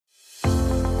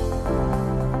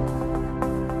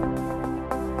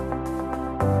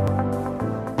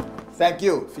Thank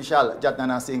you, Fishal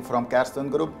Jatnana Singh from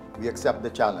Carston Group. We accept the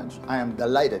challenge. I am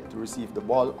delighted to receive the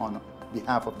ball on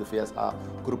behalf of the FESHA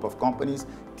group of companies,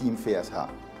 Team FESHA.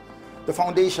 The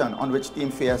foundation on which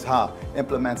Team FESHA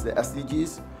implements the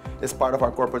SDGs is part of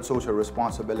our corporate social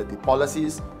responsibility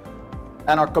policies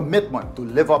and our commitment to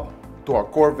live up to our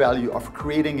core value of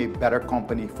creating a better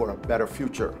company for a better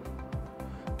future.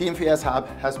 Team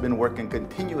FESHA has been working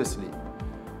continuously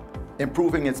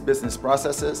improving its business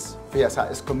processes.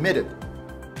 FESHA is committed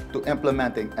to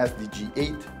implementing SDG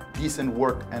 8, decent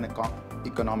work and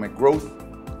economic growth,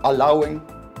 allowing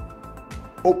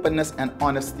openness and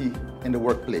honesty in the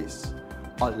workplace,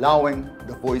 allowing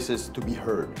the voices to be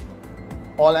heard.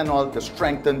 All in all, to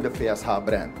strengthen the FESHA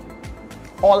brand.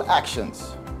 All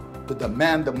actions to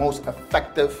demand the most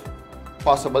effective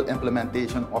possible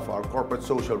implementation of our corporate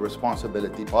social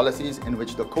responsibility policies, in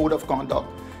which the code of conduct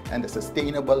and the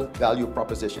sustainable value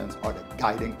propositions are the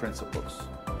guiding principles.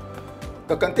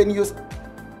 The continuous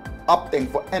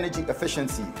opting for energy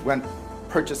efficiency when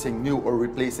purchasing new or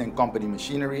replacing company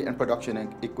machinery and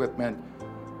production equipment,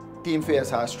 Team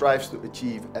FESHA strives to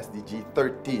achieve SDG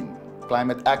 13,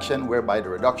 climate action, whereby the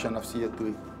reduction of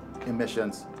CO2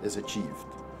 emissions is achieved.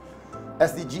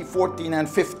 SDG 14 and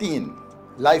 15,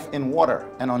 life in water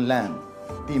and on land.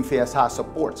 Team FESHA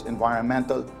supports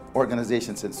environmental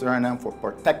organizations in Suriname for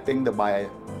protecting the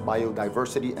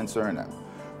biodiversity in Suriname.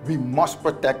 We must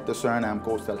protect the Suriname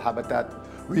coastal habitat.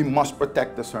 We must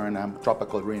protect the Suriname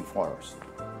tropical rainforest.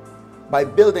 By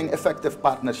building effective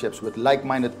partnerships with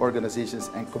like-minded organizations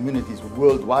and communities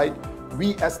worldwide,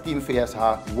 we as Team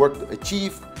FESHA work to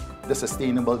achieve the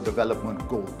Sustainable Development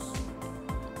Goals.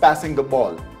 Passing the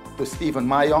ball to Stephen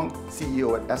Mayong,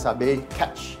 CEO at SAB.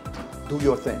 Catch. Do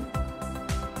your thing.